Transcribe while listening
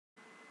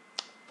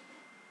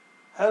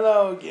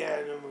Hello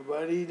again,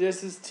 everybody.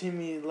 This is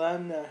Timmy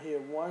Lemna here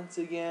once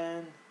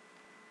again.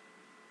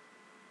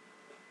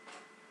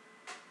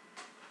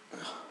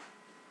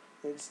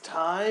 It's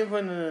time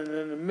for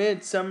the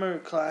Midsummer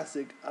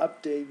Classic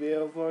update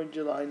video for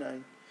July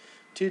 9,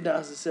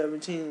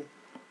 2017.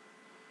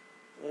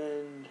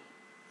 And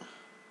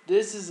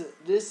this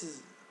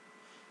is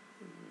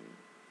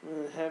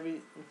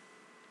heavy.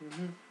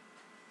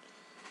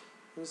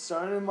 The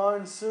starting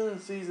monsoon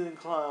season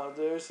cloud.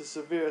 There's a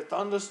severe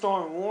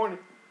thunderstorm warning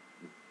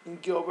in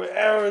Gilbert,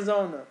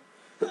 Arizona,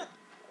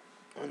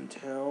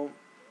 until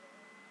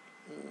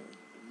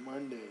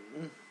Monday.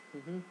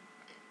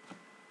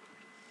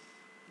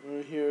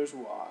 And here's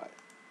why.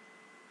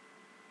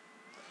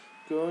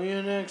 Go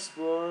in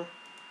Explorer.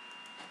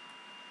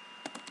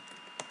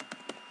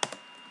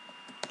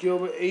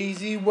 Gilbert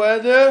AZ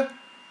weather.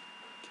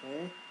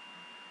 Okay.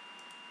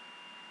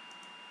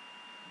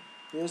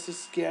 There's a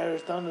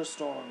scattered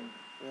thunderstorm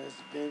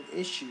that's been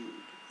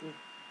issued.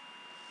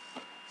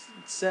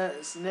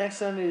 Next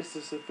Sunday is the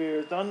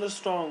severe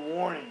thunderstorm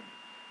warning.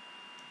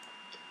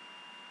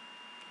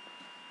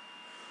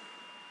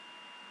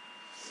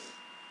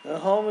 The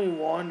homie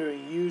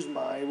wandering used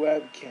my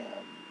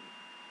webcam.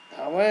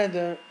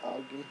 However,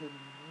 I'll give him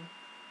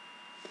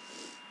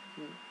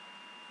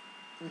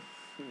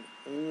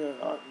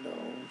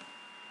unknown.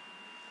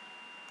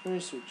 Let me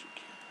switch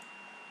again.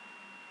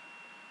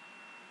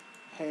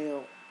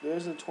 Hail.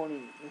 There's a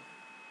 20.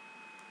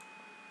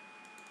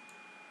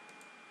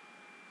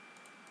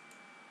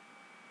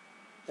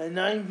 At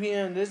 9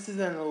 p.m., this is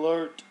an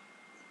alert.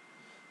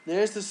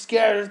 There's the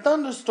scattered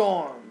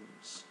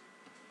thunderstorms.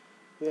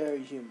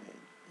 Very humid.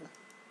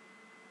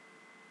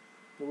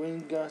 The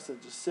wind gusts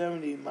up to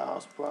 70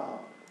 miles per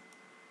hour.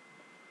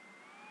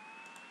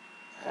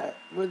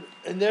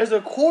 And there's a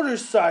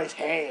quarter-size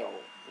hail.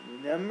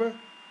 Remember?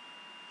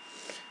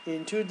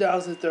 In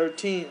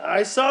 2013,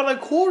 I saw the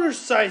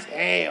quarter-size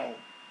hail.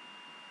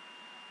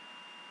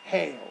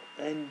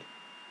 And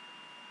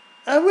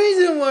I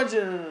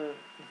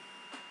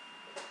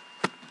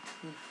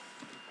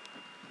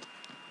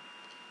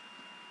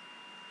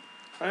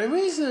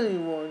recently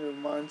warned of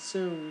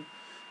monsoon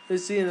to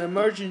see an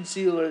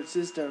emergency alert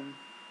system.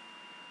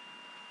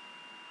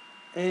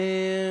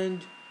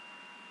 And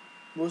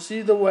we'll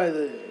see the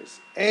weather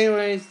is.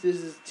 Anyways, this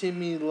is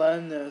Timmy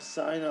Lemna.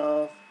 Sign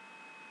off.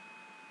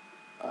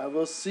 I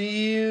will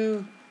see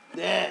you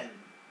then.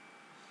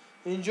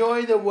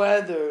 Enjoy the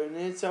weather and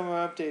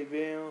Midsummer update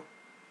video.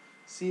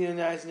 See you in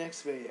the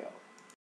next video.